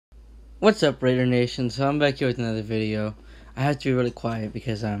What's up, Raider Nation? So I'm back here with another video. I have to be really quiet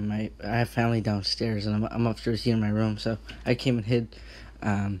because I have family downstairs and I'm upstairs here in my room, so I came and hid.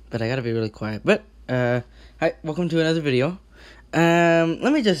 But I gotta be really quiet. But hi, welcome to another video.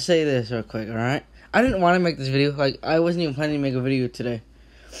 Let me just say this real quick, all right? I didn't want to make this video. Like, I wasn't even planning to make a video today.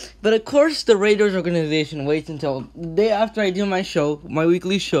 But of course, the Raiders organization waits until the day after I do my show, my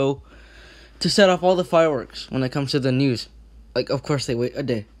weekly show, to set off all the fireworks when it comes to the news. Like, of course, they wait a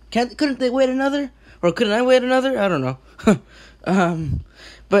day. Couldn't they wait another? Or couldn't I wait another? I don't know.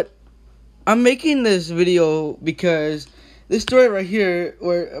 But I'm making this video because this story right here,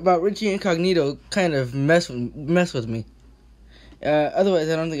 about Richie Incognito, kind of mess with me. Otherwise,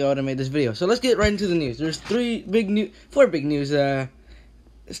 I don't think I would have made this video. So let's get right into the news. There's four big news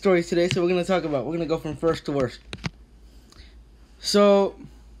stories today. So we're gonna go from first to worst. So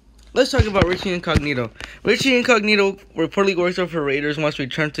let's talk about Richie Incognito. Richie Incognito reportedly works out for Raiders and wants to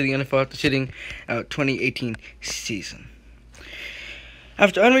return to the NFL after sitting out 2018 season.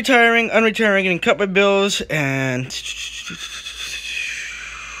 After unretiring, getting cut by Bills, and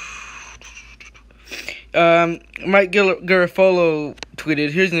Mike Garafolo tweeted,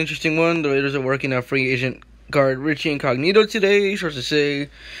 "Here's an interesting one. The Raiders are working out free agent guard Richie Incognito today. Sources say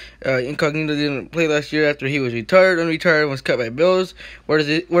Incognito didn't play last year after he was unretired, was cut by Bills. Where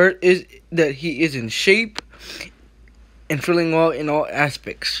is that he is in shape and feeling well in all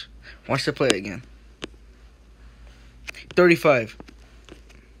aspects. Wants to play again." 35.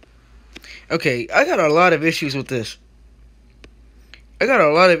 Okay, I got a lot of issues with this.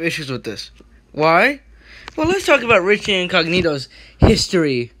 Why? Well, let's talk about Richie Incognito's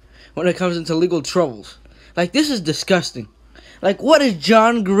history when it comes into legal troubles. Like, this is disgusting. Like, what is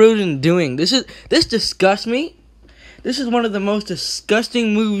John Gruden doing? This disgusts me. This is one of the most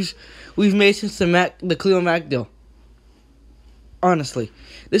disgusting moves we've made since the Khalil Mack deal. Honestly.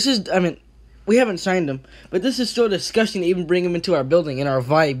 We haven't signed him, but this is so disgusting to even bring him into our building and our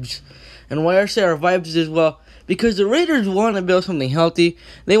vibes. And why I say our vibes is, well, because the Raiders want to build something healthy.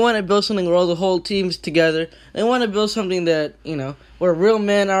 They want to build something where all the whole team's together. They want to build something that, where real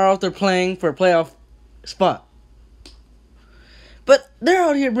men are out there playing for a playoff spot. But they're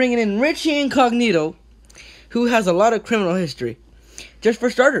out here bringing in Richie Incognito, who has a lot of criminal history. Just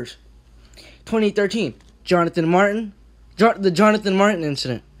for starters, 2013, the Jonathan Martin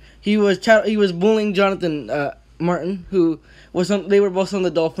incident. He was bullying Jonathan Martin, who they were both on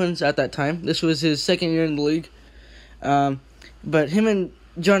the Dolphins at that time. This was his second year in the league. But him and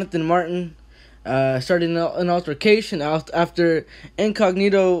Jonathan Martin started an altercation after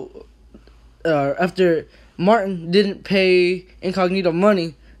after Martin didn't pay Incognito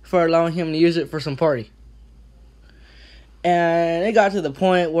money for allowing him to use it for some party. And it got to the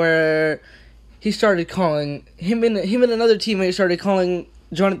point where he started calling him and another teammate started calling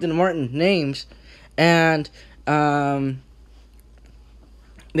Jonathan Martin names, and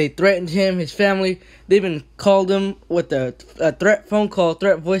they threatened him, his family. They even called him with a threat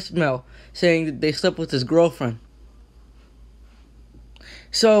voicemail, saying that they slept with his girlfriend.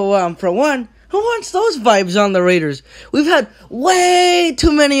 So, for one, who wants those vibes on the Raiders? We've had way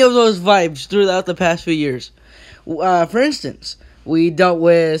too many of those vibes throughout the past few years. For instance, we dealt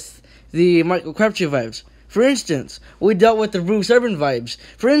with the Michael Crabtree vibes. For instance, we dealt with the Bruce Irvin vibes.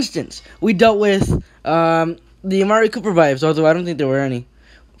 For instance, we dealt with the Amari Cooper vibes, although I don't think there were any.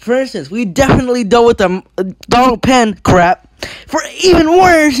 For instance, we definitely dealt with the Donald Penn crap. For even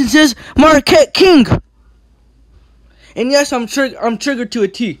worse, it says Marquette King. And yes, I'm triggered to a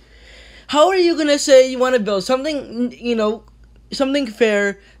T. How are you gonna say you want to build something, something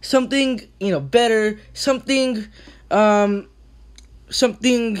fair, something, better, something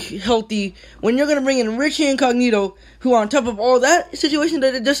healthy, when you're gonna bring in Richie Incognito, who, on top of all that situation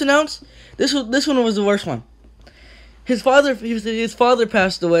that it just announced, this one was the worst one. His father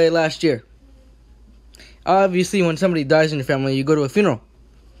passed away last year. Obviously, when somebody dies in your family, you go to a funeral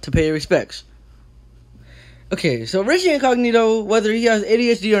to pay your respects. Okay, so Richie Incognito, whether he has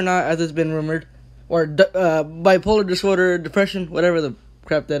ADHD or not, as it's been rumored, or bipolar disorder, depression, whatever the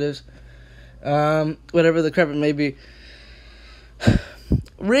crap that is, whatever the crap it may be,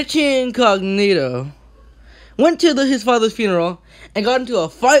 Richie Incognito went to his father's funeral and got into a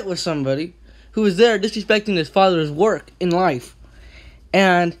fight with somebody who was there disrespecting his father's work in life.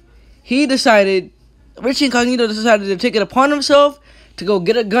 And Richie Incognito decided to take it upon himself to go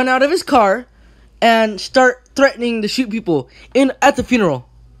get a gun out of his car and start threatening to shoot people at the funeral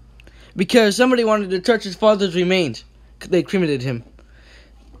because somebody wanted to touch his father's remains. They cremated him.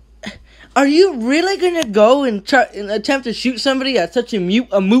 Are you really going to go and attempt to shoot somebody at such a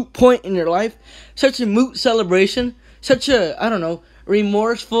moot point in your life? Such a moot celebration? Such a,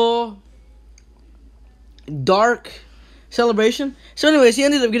 remorseful dark celebration. So anyways, he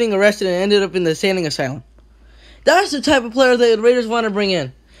ended up getting arrested and ended up in the insane asylum. That's the type of player that the Raiders want to bring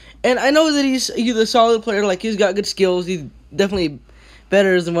in. And I know that he's a solid player. Like, he's got good skills. He's definitely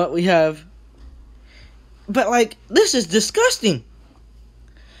better than what we have. But, like, this is disgusting.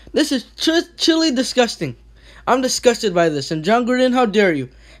 This is chilly disgusting. I'm disgusted by this. And John Gruden, how dare you?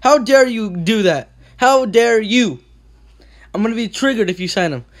 How dare you do that? How dare you? I'm going to be triggered if you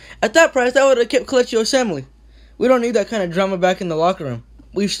sign him. At that price, I would have kept Coleccio Assembly. We don't need that kind of drama back in the locker room.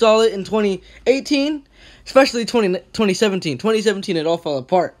 We saw it in 2018, especially 2017. 2017, it all fell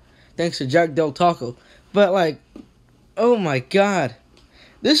apart, thanks to Jack Del Taco. But, like, oh my God.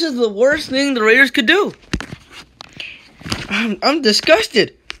 This is the worst thing the Raiders could do. I'm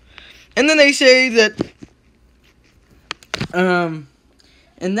disgusted. And then they say that,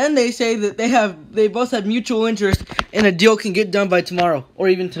 they both have mutual interest and a deal can get done by tomorrow or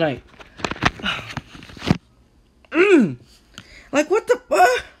even tonight. Like, what the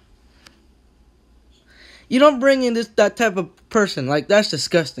fuck? You don't bring in that type of person. Like, that's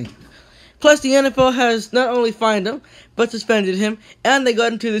disgusting. Plus, the NFL has not only fined him, but suspended him, and they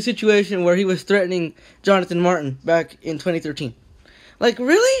got into the situation where he was threatening Jonathan Martin back in 2013. Like,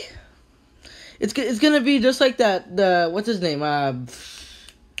 really? It's gonna be just like that, what's his name?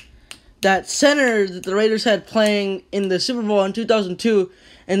 That center that the Raiders had playing in the Super Bowl in 2002,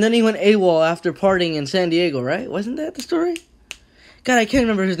 and then he went AWOL after partying in San Diego, right? Wasn't that the story? God, I can't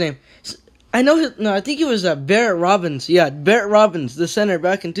remember his name. I think it was Barrett Robbins. Yeah, Barrett Robbins, the center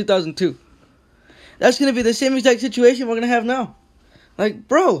back in 2002. That's going to be the same exact situation we're going to have now. Like,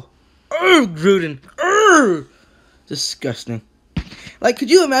 bro. Gruden. Disgusting. Like, could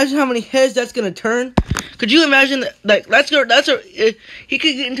you imagine how many heads that's going to turn? Could you imagine that, like, he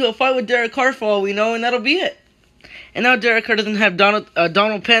could get into a fight with Derek Carr for all we know, and that'll be it. And now Derek Carr doesn't have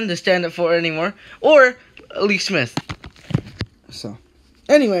Donald Penn to stand up for anymore, or Lee Smith. So,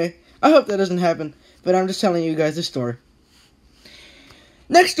 anyway, I hope that doesn't happen, but I'm just telling you guys this story.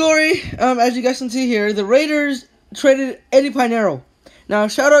 Next story, as you guys can see here, the Raiders traded Eddie Pinheiro. Now,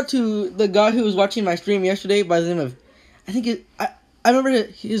 shout out to the guy who was watching my stream yesterday by the name of, I remember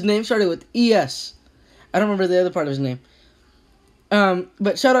his name started with ES. I don't remember the other part of his name.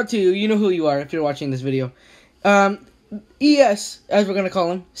 But shout out to you. You know who you are if you're watching this video. ES, as we're going to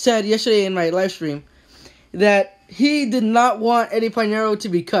call him, said yesterday in my live stream that he did not want Eddie Pinheiro to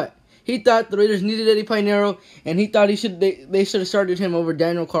be cut. He thought the Raiders needed Eddie Pinheiro, and he thought they should have started him over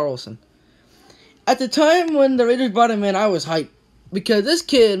Daniel Carlson. At the time when the Raiders brought him in, I was hyped. Because this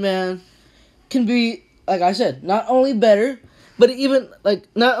kid, man, can be, like I said, not only better, but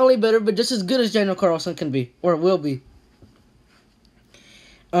just as good as Daniel Carlson can be, or will be.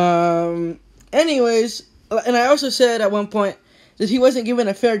 Anyways, and I also said at one point that he wasn't given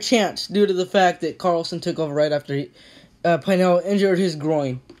a fair chance due to the fact that Carlson took over right after Pinheiro injured his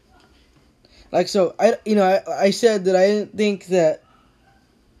groin. Like, so, I said that I didn't think that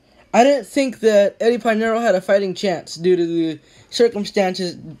Eddie Pinheiro had a fighting chance due to the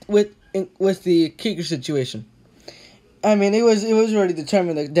circumstances with the kicker situation. I mean, it was already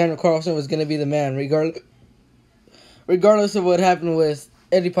determined that Daniel Carlson was going to be the man, regardless of what happened with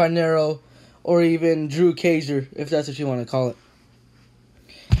Eddie Pinheiro or even Drew Kaiser, if that's what you want to call it.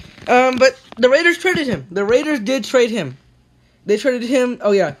 But the Raiders traded him. The Raiders did trade him. They traded him.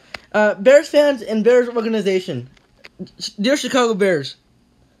 Oh yeah, Bears fans and Bears organization, dear Chicago Bears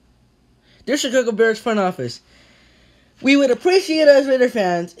front office, we would appreciate as Raider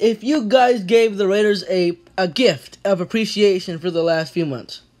fans if you guys gave the Raiders a gift of appreciation for the last few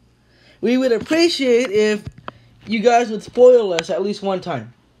months. We would appreciate if you guys would spoil us at least one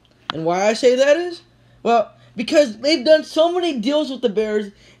time. And why I say that is, well, because they've done so many deals with the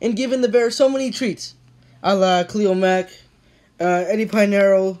Bears and given the Bears so many treats. A la Khalil Mack, Eddie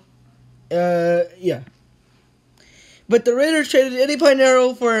Pinheiro, yeah. But the Raiders traded Eddie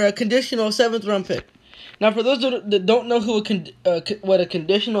Pinheiro for a conditional 7th round pick. Now, for those that don't know what a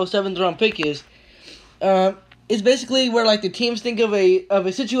conditional 7th round pick is, it's basically where, like, the teams think of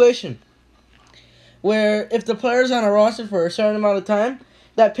a situation where if the player's on a roster for a certain amount of time,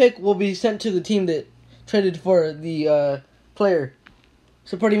 that pick will be sent to the team that traded for the player.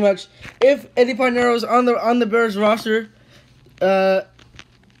 So pretty much, if Eddie Pinheiro's on the Bears roster, in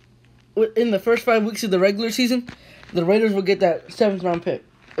the first 5 weeks of the regular season, the Raiders will get that 7th round pick.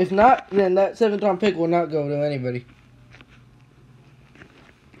 If not, then that 7th round pick will not go to anybody.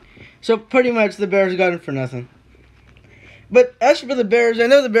 So pretty much, the Bears got him for nothing. But as for the Bears, I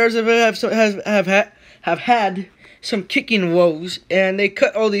know the Bears have had some kicking woes, and they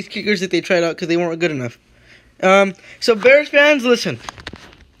cut all these kickers that they tried out because they weren't good enough. So Bears fans, listen.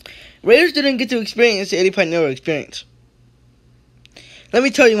 Raiders didn't get to experience the Eddie Pinero experience. Let me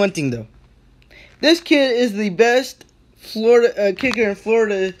tell you one thing, though. This kid is the best Florida kicker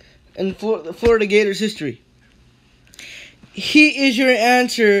in Florida Gators history. He is your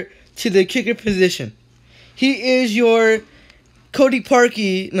answer to the kicker position. He is your Cody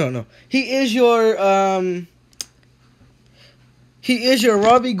Parkey. No. He is your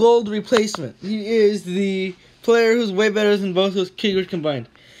Robbie Gould replacement. He is the player who's way better than both those kickers combined.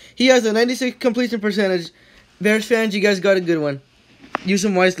 He has a 96 completion percentage. Bears fans, you guys got a good one. Use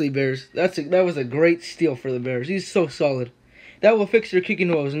him wisely, Bears. That was a great steal for the Bears. He's so solid. That will fix their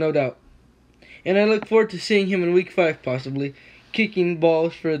kicking woes, no doubt. And I look forward to seeing him in Week 5, possibly, kicking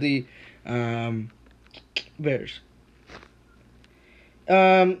balls for the Bears.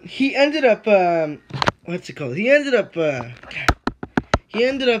 He ended up, what's it called? He ended up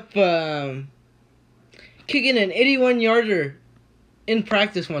kicking an 81-yarder in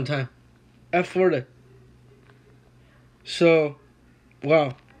practice one time at Florida. So,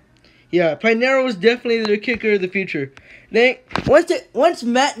 wow. Yeah, Pinero is definitely the kicker of the future. Once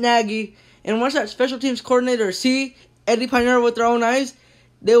Matt Nagy and once that special teams coordinator see Eddie Pinero with their own eyes,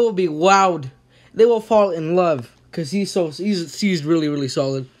 they will be wowed. They will fall in love because he's really, really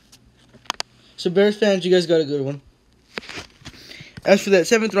solid. So Bears fans, you guys got a good one. As for that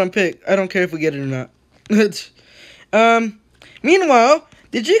 7th round pick, I don't care if we get it or not. Meanwhile,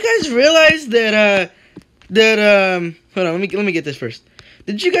 did you guys realize that hold on, let me get this first.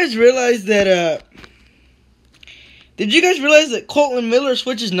 Did you guys realize that Colton Miller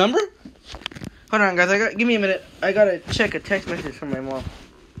switched his number? Hold on, guys. Give me a minute. I gotta check a text message from my mom.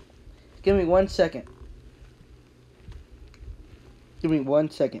 Give me 1 second. Give me 1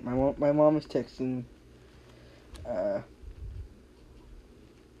 second. My mom is texting.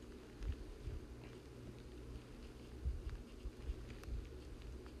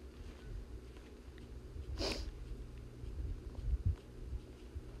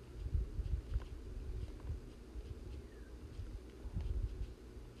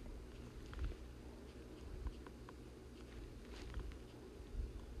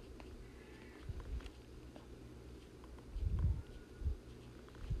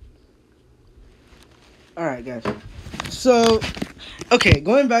 Alright, guys. So, okay,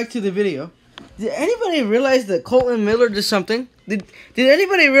 going back to the video. Did anybody realize that Colton Miller did something? Did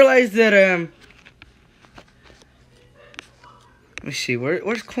anybody realize that, let me see,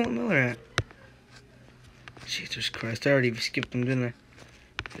 where's Colton Miller at? Jesus Christ, I already skipped him, didn't I?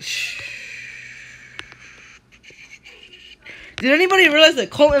 Did anybody realize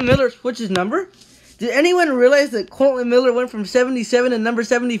that Colton Miller switched his number? Did anyone realize that Colton Miller went from 77 to number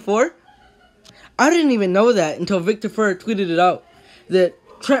 74? I didn't even know that until Victor Furr tweeted it out. That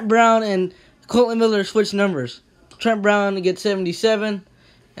Trent Brown and Colton Miller switched numbers. Trent Brown gets 77,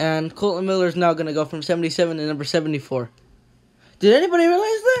 and Colton Miller is now going to go from 77 to number 74. Did anybody realize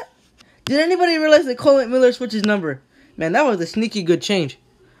that? Did anybody realize that Colton Miller switched his number? Man, that was a sneaky good change.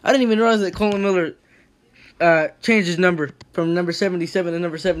 I didn't even realize that Colton Miller changed his number from number 77 to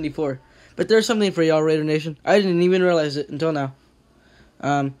number 74. But there's something for y'all, Raider Nation. I didn't even realize it until now.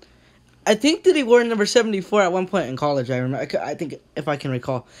 I think that he wore number 74 at one point in college. I think, if I can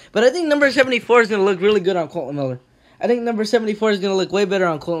recall. But I think number 74 is going to look really good on Colton Miller. I think number 74 is going to look way better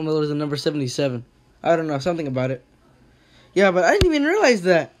on Colton Miller than number 77. I don't know, something about it. Yeah, but I didn't even realize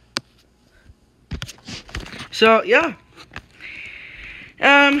that. So, yeah.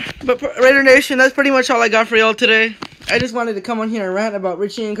 But Raider Nation, that's pretty much all I got for y'all today. I just wanted to come on here and rant about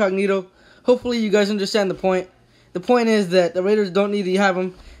Richie Incognito. Hopefully you guys understand the point. The point is that the Raiders don't need to have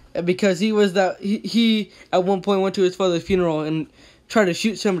him because he at one point went to his father's funeral and tried to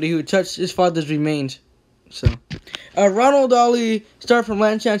shoot somebody who touched his father's remains. So, Ronald Ollie, star from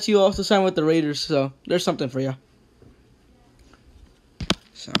Land Chance, you also signed with the Raiders. So there's something for you.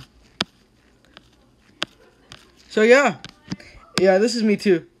 So yeah, this is me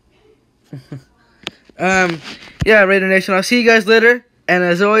too. Yeah, Raider Nation, I'll see you guys later. And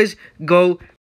as always, go